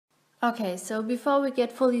Okay, so before we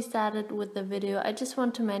get fully started with the video, I just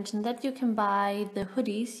want to mention that you can buy the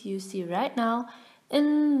hoodies you see right now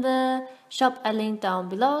in the shop I linked down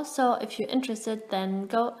below. So if you're interested, then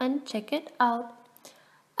go and check it out.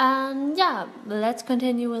 And yeah, let's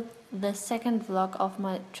continue with the second vlog of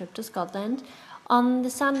my trip to Scotland. On the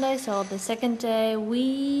Sunday, so the second day,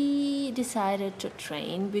 we decided to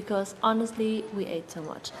train because honestly we ate so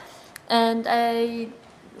much. And I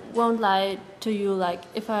won't lie to you, like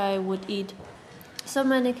if I would eat so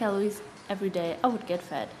many calories every day, I would get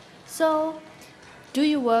fat. So do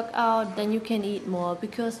you work out, then you can eat more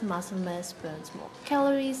because muscle mass burns more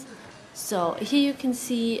calories. So here you can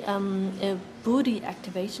see a booty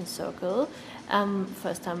activation circle.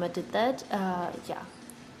 First time I did that, yeah,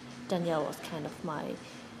 Danielle was kind of my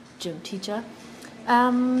gym teacher.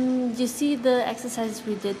 You see the exercises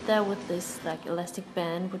we did there with this like elastic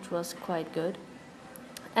band, which was quite good.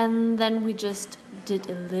 And then we just did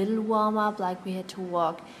a little warm up, like we had to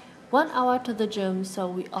walk 1 hour to the gym, so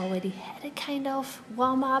we already had a kind of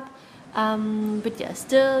warm up. But yeah,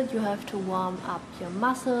 still you have to warm up your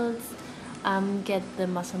muscles, get the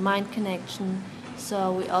muscle-mind connection.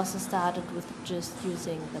 So we also started with just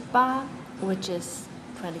using the bar, which is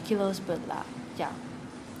 20 kilos, but yeah,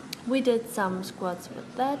 we did some squats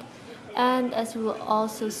with that. And as you will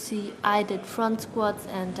also see, I did front squats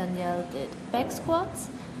and Danielle did back squats.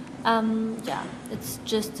 Yeah, it's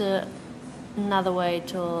just another way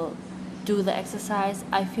to do the exercise.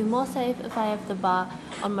 I feel more safe if I have the bar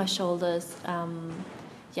on my shoulders.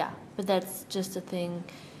 Yeah, but that's just a thing.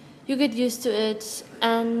 You get used to it.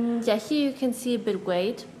 And yeah, here you can see a bit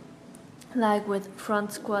weight. Like with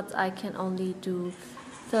front squats, I can only do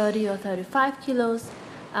 30 or 35 kilos.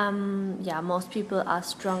 Yeah, most people are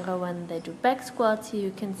stronger when they do back squats. Here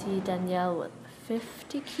you can see Danielle with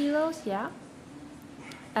 50 kilos, yeah.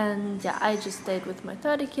 And yeah, I just stayed with my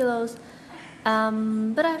 30 kilos.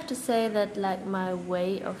 But I have to say that like my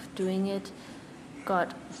way of doing it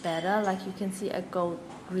got better. Like you can see I go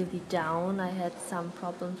really down. I had some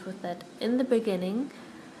problems with that in the beginning.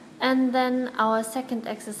 And then our second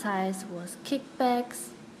exercise was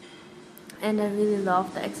kickbacks, and I really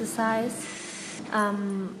loved the exercise.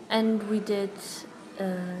 And we did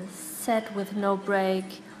a set with no break,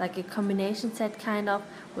 like a combination set kind of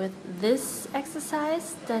with this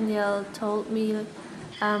exercise. Danielle told me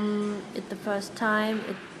it the first time,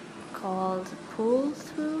 it called pull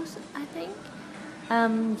throughs, I think.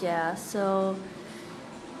 Yeah, so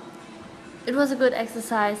it was a good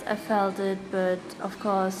exercise, I felt it, but of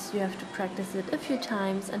course you have to practice it a few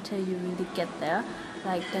times until you really get there.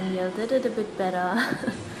 Like Danielle did it a bit better,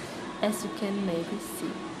 as you can maybe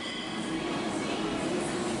see.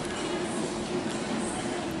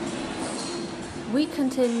 We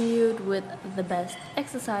continued with the best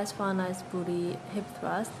exercise for a nice booty hip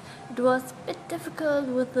thrust. It was a bit difficult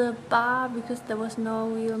with the bar because there was no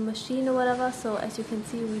real machine or whatever, so as you can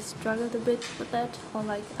see we struggled a bit with that, or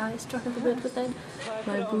like I struggled a bit with that.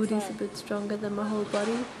 My booty is a bit stronger than my whole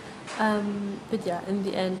body, but yeah, in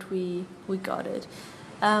the end we got it.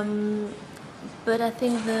 But I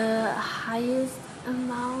think the highest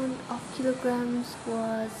amount of kilograms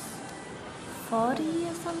was 40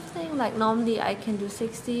 or something. Like normally I can do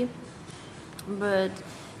 60, but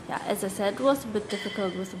yeah, as I said, it was a bit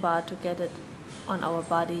difficult with the bar to get it on our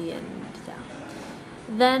body. And yeah,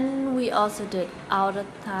 then we also did outer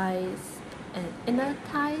thighs and inner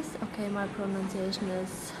thighs. Okay, my pronunciation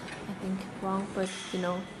is I think wrong, but you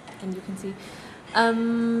know, and you can see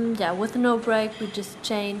yeah, with no break we just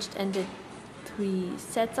changed and did 3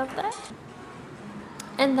 sets of that.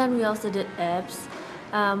 And then we also did abs.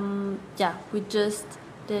 Yeah, we just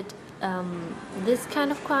did this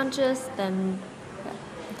kind of crunches, then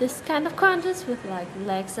this kind of crunches with like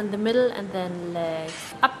legs in the middle and then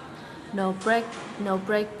legs up, no break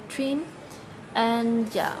between.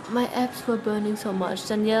 And yeah, my abs were burning so much.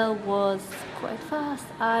 Danielle was quite fast.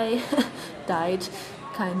 I died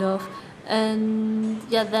kind of. And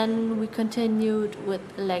yeah, then we continued with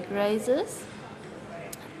leg raises.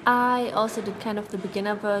 I also did kind of the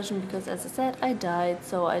beginner version because, as I said, I died,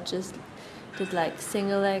 so I just did like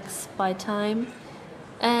single legs by time.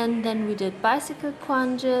 And then we did bicycle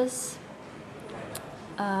crunches,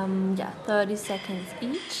 yeah, 30 seconds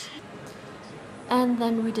each. And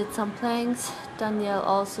then we did some planks. Danielle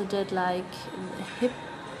also did like hip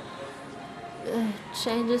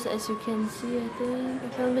changes, as you can see, I think. I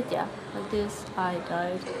filmed it, yeah, like this. I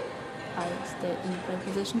died. I stayed in the plank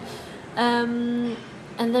position.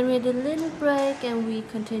 And then we did a little break and we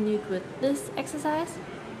continued with this exercise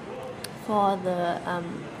for the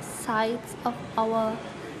sides of our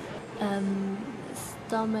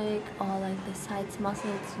stomach or like the sides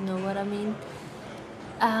muscles, you know what I mean.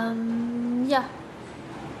 Yeah.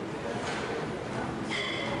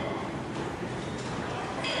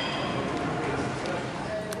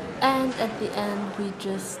 And at the end we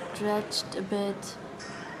just stretched a bit,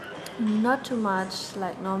 not too much,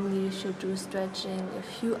 like normally you should do stretching a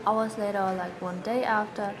few hours later or like one day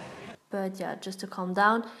after, but yeah, just to calm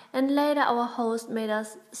down. And later our host made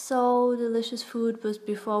us so delicious food, but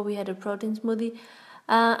before we had a protein smoothie.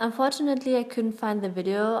 Unfortunately I couldn't find the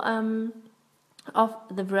video of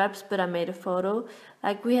the wraps, but I made a photo.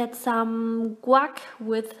 Like we had some guac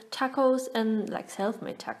with tacos and like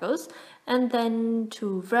self-made tacos, and then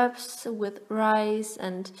 2 wraps with rice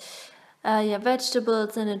and yeah,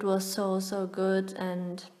 vegetables, and it was so good.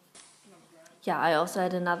 And yeah, I also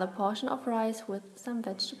had another portion of rice with some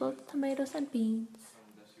vegetables, tomatoes and beans.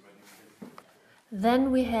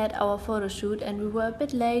 Then we had our photo shoot, and we were a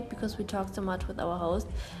bit late because we talked so much with our host.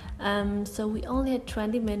 So we only had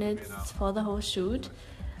 20 minutes for the whole shoot.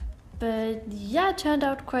 But yeah, it turned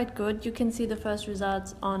out quite good. You can see the first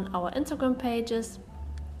results on our Instagram pages.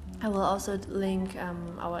 I will also link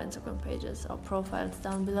our Instagram pages or profiles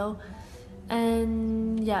down below.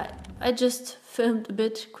 And yeah, I just filmed a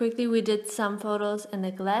bit quickly. We did some photos in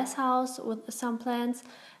a glass house with some plants.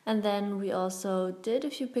 And then we also did a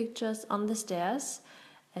few pictures on the stairs,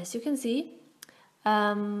 as you can see.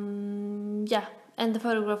 Yeah, and the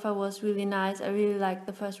photographer was really nice. I really liked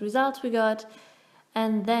the first results we got.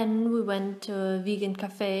 And then we went to a vegan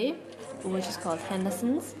cafe, which is called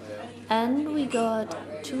Henderson's. And we got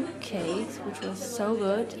 2 cakes, which was so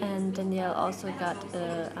good. And Danielle also got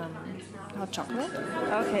a hot chocolate.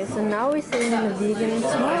 Okay, so now we're sitting in a vegan,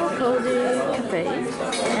 small, cozy cafe.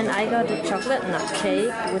 And I got a chocolate nut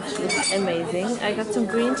cake, which was amazing. I got some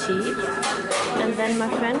green tea. And then my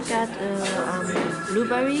friend got a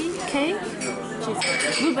blueberry cake,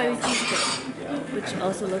 blueberry cheesecake, which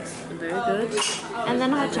also looks very good. And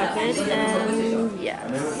then hot chocolate, and yeah.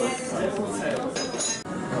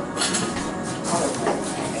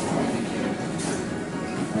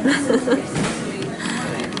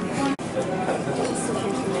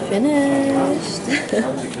 Finished.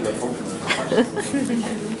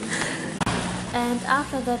 And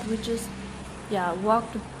after that we just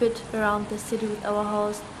walked a bit around the city with our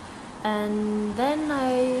host, and then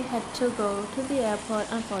I had to go to the airport,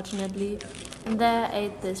 unfortunately, and there I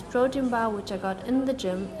ate this protein bar which I got in the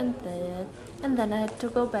gym, and then I had to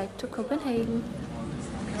go back to Copenhagen.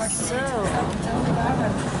 So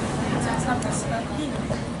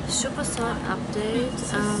super short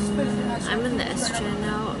update. I'm in the S train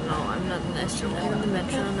now. No, I'm not in the S train, I'm in the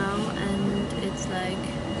metro now, and it's like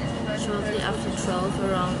shortly after 12,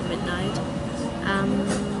 around midnight.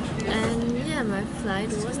 And yeah, my flight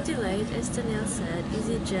was delayed, as Danielle said.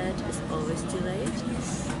 EasyJet is always delayed.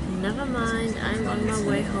 Never mind, I'm on my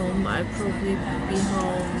way home. I'll probably be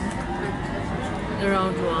home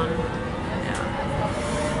around 1. Yeah.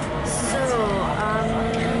 So,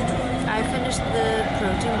 I finished the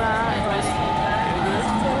protein bar. It was very good.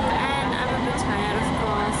 And I'm a bit tired, of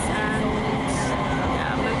course. And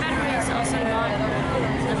yeah, my battery is also not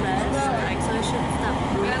the best. Like, so I should stop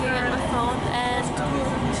looking at my phone. And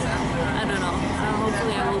I don't know.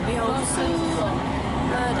 Hopefully I will be home soon.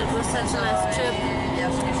 But it was such a nice trip.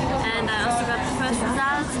 And I also got the first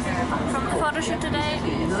results from the photo shoot today.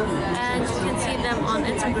 And you can see them on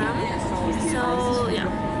Instagram. So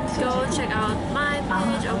yeah. Go check out my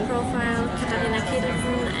page or profile,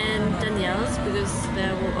 katharinaketelsen, and Danielle's, because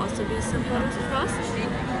there will also be some photos, of course.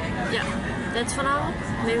 Yeah, that's for now.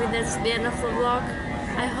 Maybe that's the end of the vlog.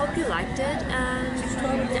 I hope you liked it, and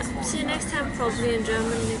yeah, see you next time, probably in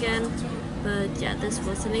German again. But yeah, this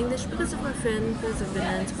was in English because of my friend, because I've been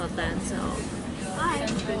in Scotland, so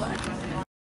bye!